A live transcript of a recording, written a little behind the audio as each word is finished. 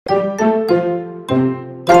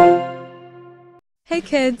Hey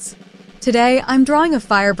kids! Today I'm drawing a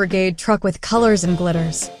fire brigade truck with colors and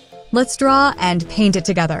glitters. Let's draw and paint it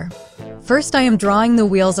together. First I am drawing the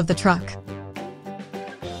wheels of the truck.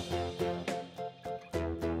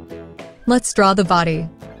 Let's draw the body.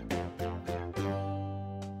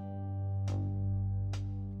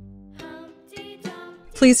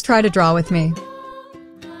 Please try to draw with me.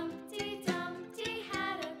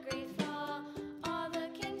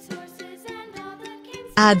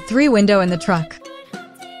 Add 3 windows in the truck.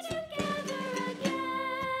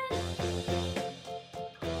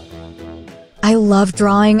 I love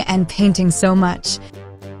drawing and painting so much.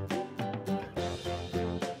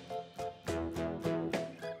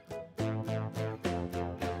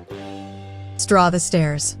 Let's draw the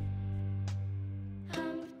stairs.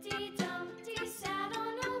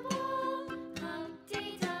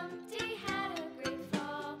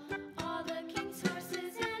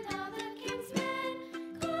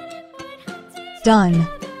 Done.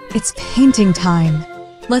 It's painting time.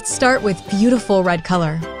 Let's start with beautiful red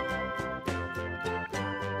color.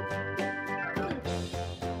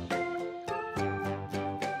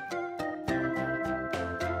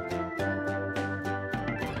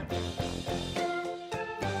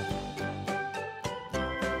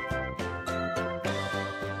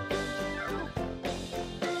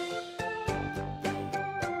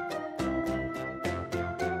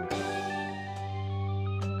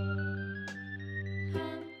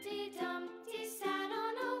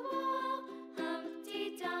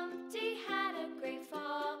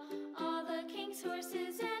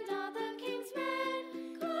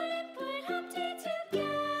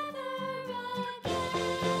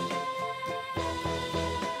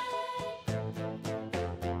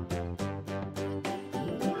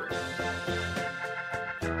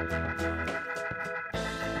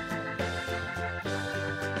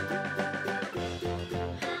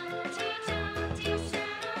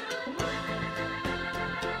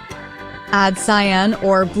 Add cyan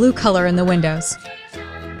or blue color in the windows.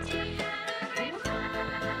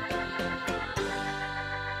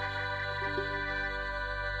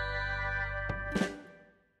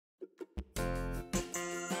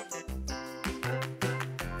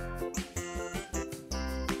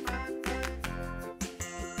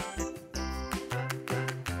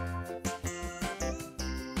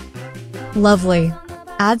 Lovely.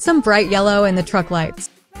 Add some bright yellow in the truck lights.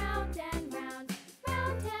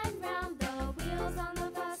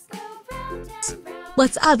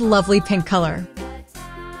 Let's add lovely pink color.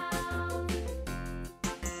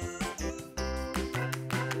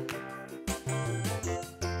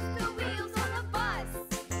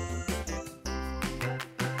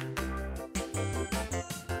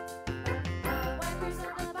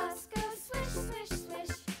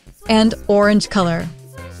 And orange color.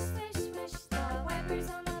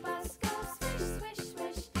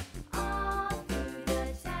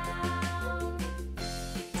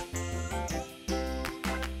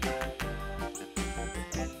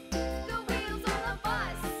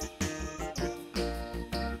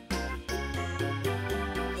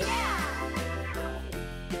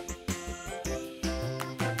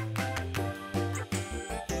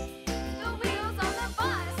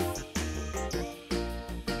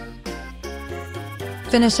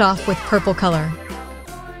 Finish off with purple color.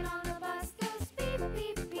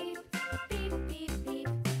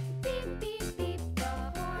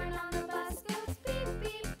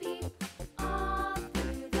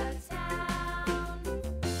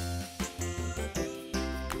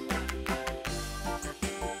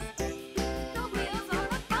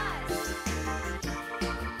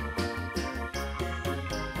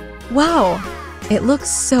 Wow! It looks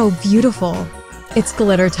so beautiful. It's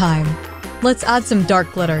glitter time. Let's add some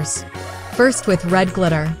dark glitters. First with red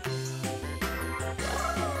glitter.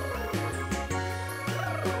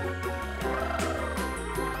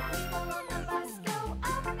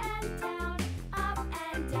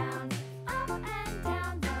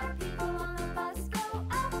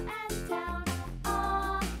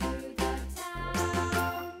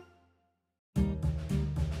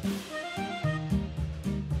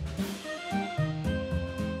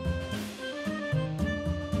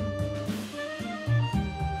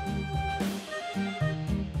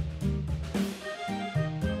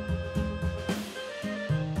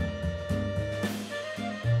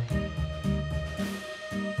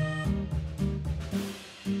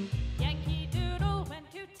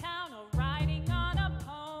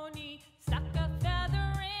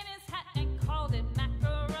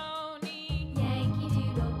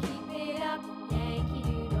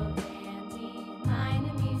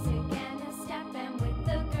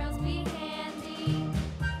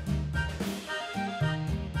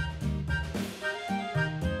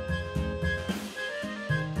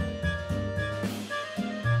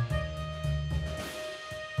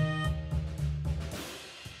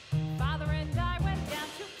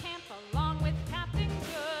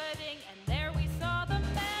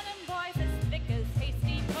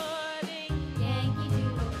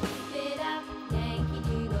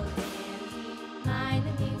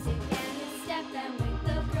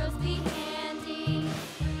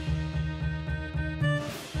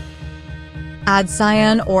 Add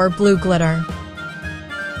cyan or blue glitter.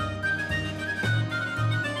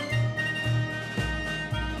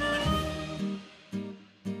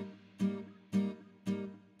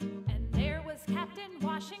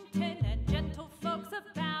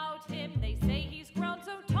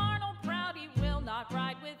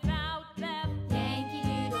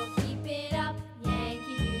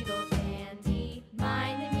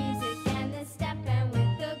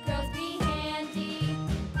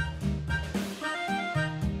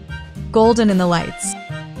 Golden in the lights.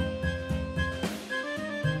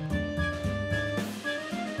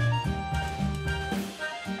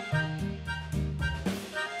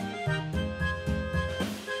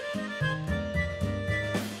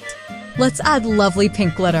 Let's add lovely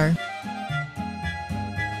pink glitter.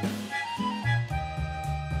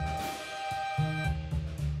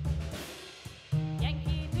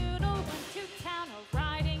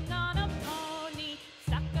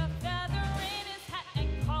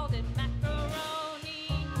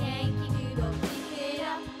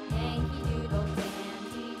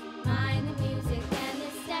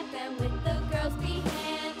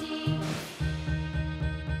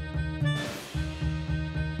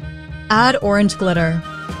 Add orange glitter.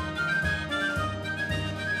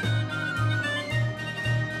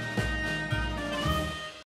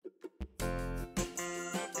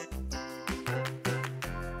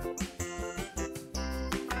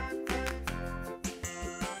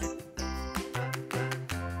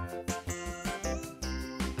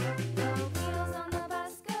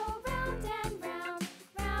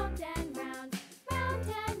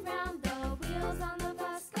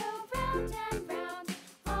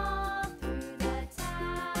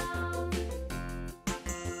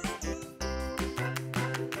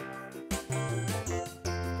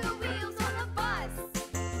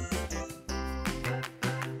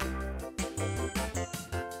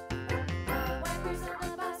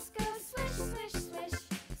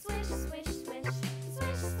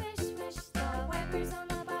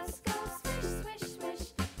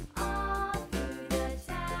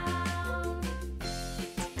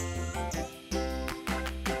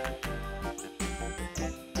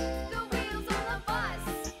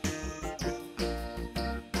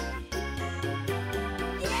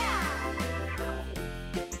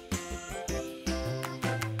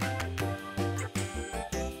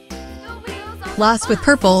 Last with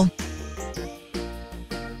purple.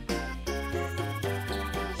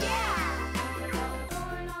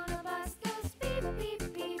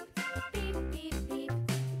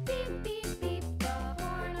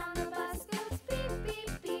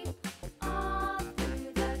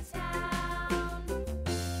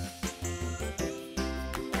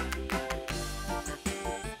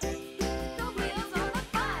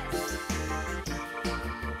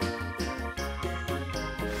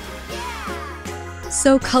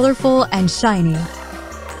 So colorful and shiny.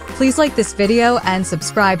 Please like this video and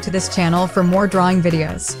subscribe to this channel for more drawing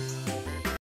videos.